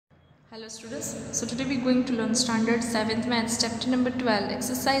Hello students, so today we are going to learn standard 7th maths chapter number 12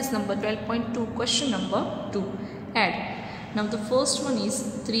 exercise number 12.2 question number 2 add. Now the first one is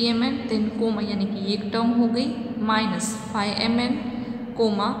 3mn then comma यानी कि एक term हो गई minus 5mn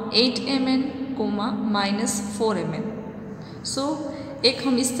comma 8mn comma minus 4mn. So एक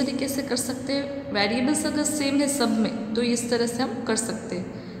हम इस तरीके से कर सकते हैं, वेरिएबल्स अगर सेम है सब में तो इस तरह से हम कर सकते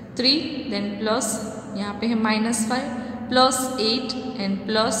हैं 3 देन प्लस यहाँ पे है -5 plus 8 and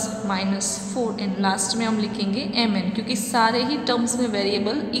plus -4 and last में हम लिखेंगे mn क्योंकि सारे ही टर्म्स में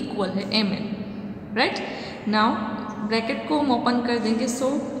वेरिएबल इक्वल है mn. राइट नाउ ब्रैकेट को हम ओपन कर देंगे. सो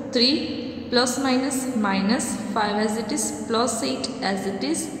 3 plus minus -5 as it is plus 8 as it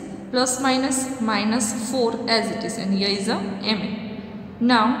is plus -4 as it is and here is a mn.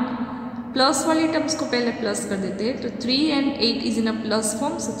 Now plus वाली टर्म्स को पहले प्लस कर देते हैं तो 3 and 8 is in a plus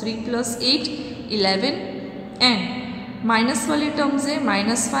form. So 3 plus 8 11 and minus वाली terms है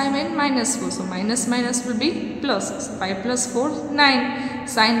 -5 and -4. So minus will be plus. 5 plus 4 9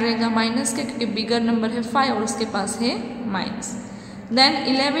 sign रहेगा माइनस के क्योंकि बिगर नंबर है 5 और उसके पास है minus. Then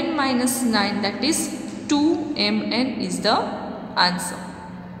 11 minus 9 that is 2mn is the answer.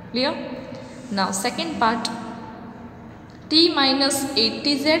 Clear. Now second part t minus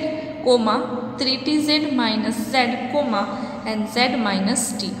 8tz coma 3tz minus z coma and z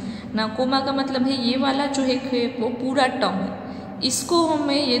minus t. ना coma का मतलब है ये वाला जो है वो पूरा टर्म है, इसको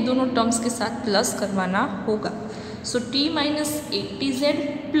हमें ये दोनों टर्म्स के साथ प्लस करवाना होगा. सो t minus 8tz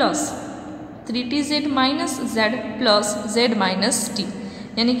plus 3tz minus z plus z minus t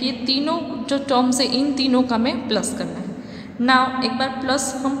यानी कि ये तीनों जो टर्म्स है इन तीनों का हमें प्लस करना है. ना एक बार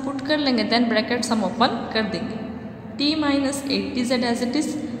प्लस हम पुट कर लेंगे देन ब्रैकेट्स हम ओपन कर देंगे. t minus 8tz as it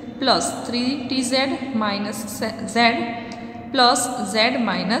is plus 3tz minus z plus z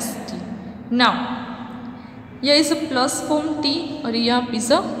minus T. Now यह is a plus form t और यह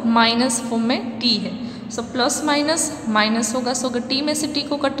इज अ माइनस फॉर्म में t है. सो प्लस माइनस होगा. सो अगर t में से t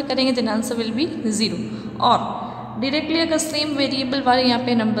को कट करेंगे देन आंसर विल बी 0. और डायरेक्टली अगर सेम वेरिएबल वाले यहाँ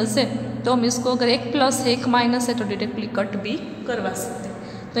पे नंबर्स है तो हम इसको अगर एक प्लस है एक माइनस है तो डायरेक्टली कट भी करवा सकते हैं.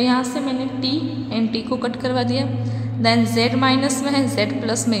 तो यहाँ से मैंने t एंड t को कट करवा दिया. देन z माइनस में है z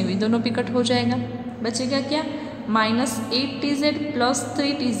प्लस में भी दोनों भी कट हो जाएगा. बचेगा क्या minus 8tz plus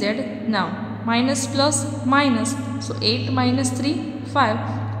 3tz. Now minus plus minus so 8 minus 3 5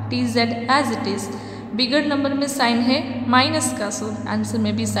 tz as it is. Bigger number में साइन है माइनस का सो आंसर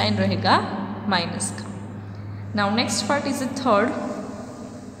में भी साइन रहेगा माइनस का. Now next part is a third.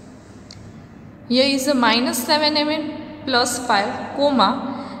 ये is a -7mn plus 5 coma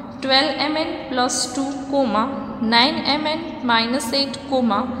 12mn plus 2 coma 9mn minus 8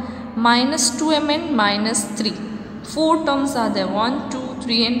 coma -2mn minus 3. 4 terms आ जाए 1 2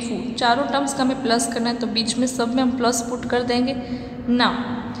 3 and 4 चारों टर्म्स का हमें प्लस करना है तो बीच में सब में हम प्लस पुट कर देंगे. नाउ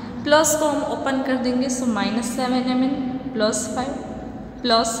प्लस को हम ओपन कर देंगे. सो -7mn plus 5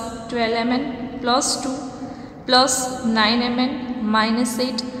 plus 12mn plus 2 plus 9mn minus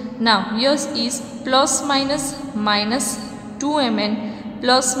 8. Now yes is plus minus 2mn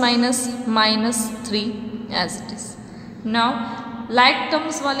plus minus 3 as it is. Now like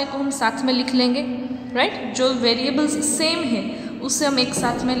terms वाले को हम साथ में लिख लेंगे. राइट जो वेरिएबल्स सेम है उससे हम एक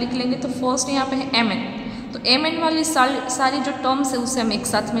साथ में लिख लेंगे. तो फर्स्ट यहाँ पे है mn. तो mn वाली सारी जो टर्म्स है उसे हम एक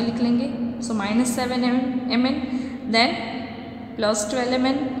साथ में लिख लेंगे. सो -7mn then plus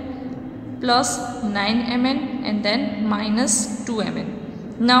 12mn plus 9mn and then -2mn.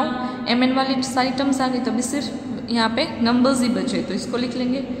 Now mn वाली सारी टर्म्स आ गई तो अभी सिर्फ यहाँ पे नंबर्स ही बचे तो इसको लिख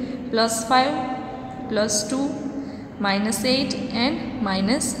लेंगे +5 +2 -8 and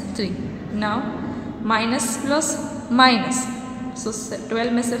 -3. Now minus plus minus so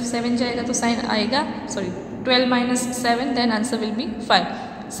 12 में सिर्फ 7 जाएगा तो साइन आएगा 12 minus 7 then answer will be 5.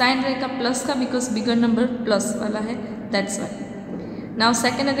 Sign रहेगा प्लस का बिकॉज बिगर नंबर प्लस वाला है दैट्स वाई. नाउ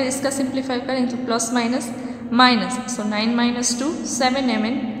सेकेंड अगर इसका सिंप्लीफाई करें तो plus minus so 9 minus 2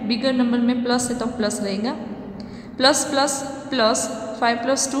 7mn bigger number में प्लस है तो प्लस रहेगा plus 5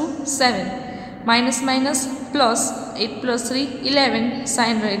 plus 2 7 minus plus 8 plus 3 11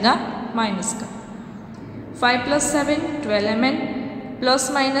 sign रहेगा माइनस का. 5 plus 7 12mn plus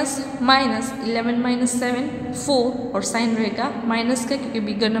minus 11 minus 7 4 और साइन रहेगा माइनस का क्योंकि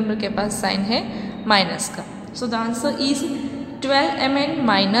बिगर नंबर के पास साइन है माइनस का. So the answer is 12mn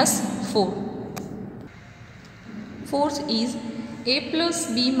minus 4. Fourth is a plus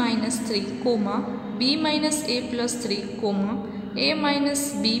b minus 3 coma b minus a plus 3 coma a minus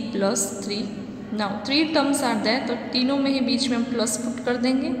b plus 3. Now 3 terms are there तो तीनों में ही बीच में हम प्लस पुट कर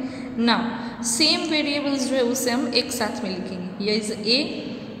देंगे. नाउ सेम वेरिएबल्स जो है उसे हम एक साथ में लिखेंगे. ये is a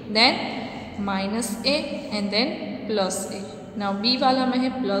then -a and then +a. Now B वाला में है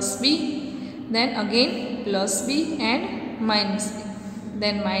plus B, then again plus B and minus B,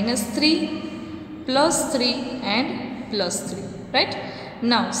 then -3 +3 and +3, right.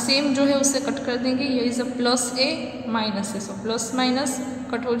 Now same जो है उसे कट कर देंगे, ये is a plus A minus A, so plus minus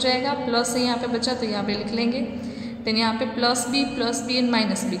cut हो जाएगा, प्लस ए यहाँ पे बचा तो यहाँ पे लिख लेंगे, देन यहाँ पे plus B and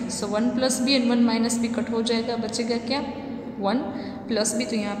minus B, so 1 + b and 1 minus B cut हो जाएगा, बचेगा क्या 1 + b,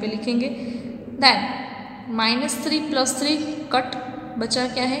 तो यहाँ पे लिखेंगे, देन -3 +3 कट, बचा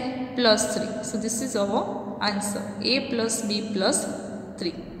क्या है +3, so this is our answer a + b +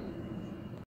 3।